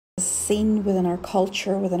seen within our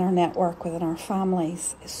culture, within our network, within our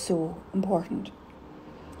families is so important.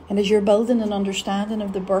 And as you're building an understanding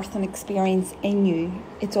of the birthing experience in you,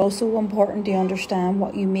 it's also important to understand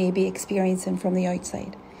what you may be experiencing from the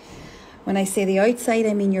outside. When I say the outside,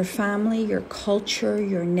 I mean your family, your culture,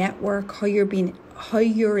 your network, how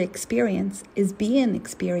your experience is being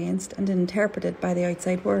experienced and interpreted by the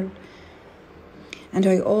outside world. And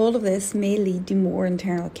how all of this may lead to more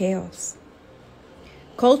internal chaos.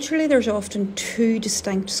 Culturally, there's often two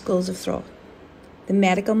distinct schools of thought: the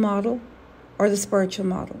medical model or the spiritual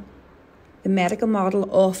model. The medical model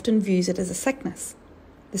often views it as a sickness.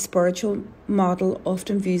 The spiritual model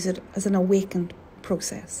often views it as an awakened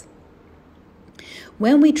process.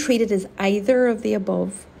 When we treat it as either of the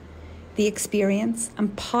above, the experience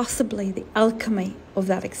and possibly the alchemy of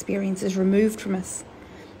that experience is removed from us.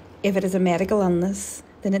 If it is a medical illness,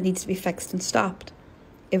 then it needs to be fixed and stopped.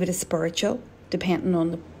 If it is spiritual, depending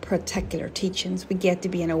on the particular teachings, we get to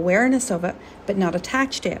be in awareness of it, but not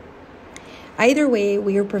attached to it. Either way,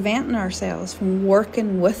 we are preventing ourselves from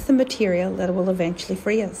working with the material that will eventually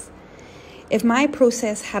free us. If my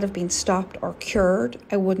process had have been stopped or cured,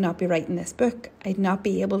 I would not be writing this book. I'd not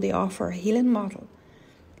be able to offer a healing model.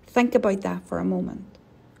 Think about that for a moment.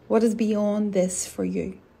 What is beyond this for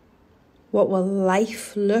you? What will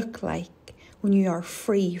life look like when you are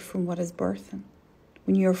free from what is birthing?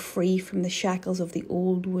 When you're free from the shackles of the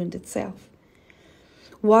old wounded self?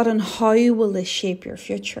 What and how will this shape your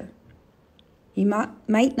future? You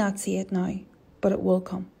might not see it now, but it will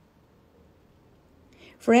come.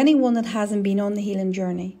 For anyone that hasn't been on the healing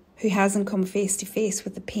journey, who hasn't come face to face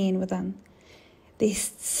with the pain within, they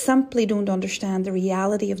simply don't understand the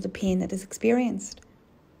reality of the pain that is experienced.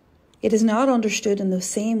 It is not understood in the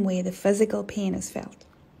same way the physical pain is felt.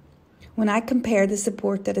 When I compare the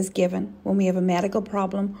support that is given when we have a medical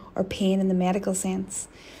problem or pain in the medical sense,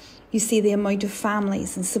 you see the amount of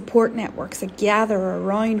families and support networks that gather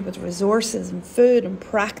around with resources and food and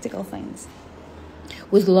practical things,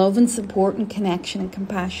 with love and support and connection and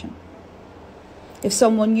compassion. If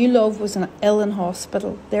someone you love was ill in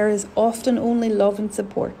hospital, there is often only love and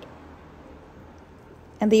support.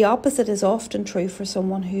 And the opposite is often true for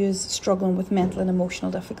someone who is struggling with mental and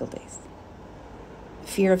emotional difficulties.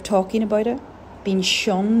 Fear of talking about it, being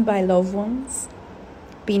shunned by loved ones,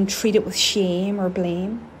 being treated with shame or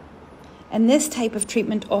blame. And this type of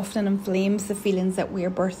treatment often inflames the feelings that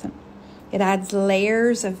we're birthing. It adds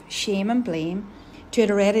layers of shame and blame to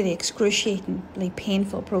an already excruciatingly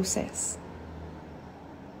painful process.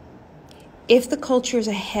 If the culture is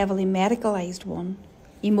a heavily medicalised one,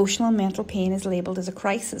 emotional and mental pain is labelled as a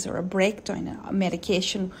crisis or a breakdown, and a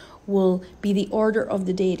medication will be the order of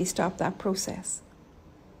the day to stop that process.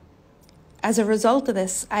 As a result of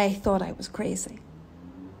this, I thought I was crazy.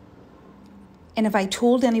 And if I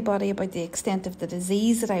told anybody about the extent of the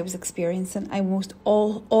disease that I was experiencing, I must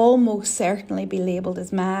almost certainly be labelled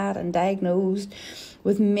as mad and diagnosed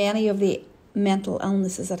with many of the mental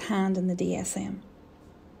illnesses at hand in the DSM.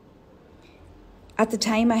 At the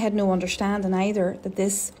time, I had no understanding either that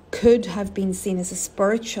this could have been seen as a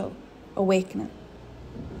spiritual awakening.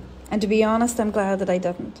 And to be honest, I'm glad that I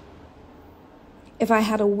didn't. If I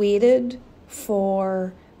had waited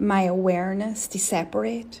for my awareness to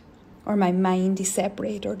separate, or my mind to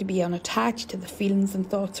separate, or to be unattached to the feelings and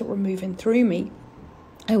thoughts that were moving through me,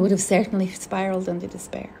 I would have certainly spiraled into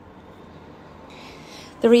despair.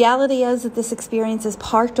 The reality is that this experience is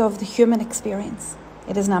part of the human experience.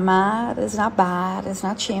 It is not mad, it is not bad, it is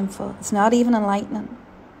not shameful, it's not even enlightening.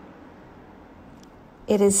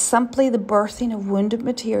 It is simply the birthing of wounded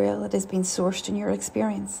material that has been sourced in your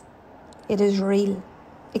experience. It is real,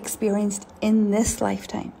 experienced in this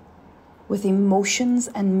lifetime, with emotions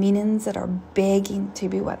and meanings that are begging to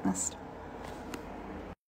be witnessed.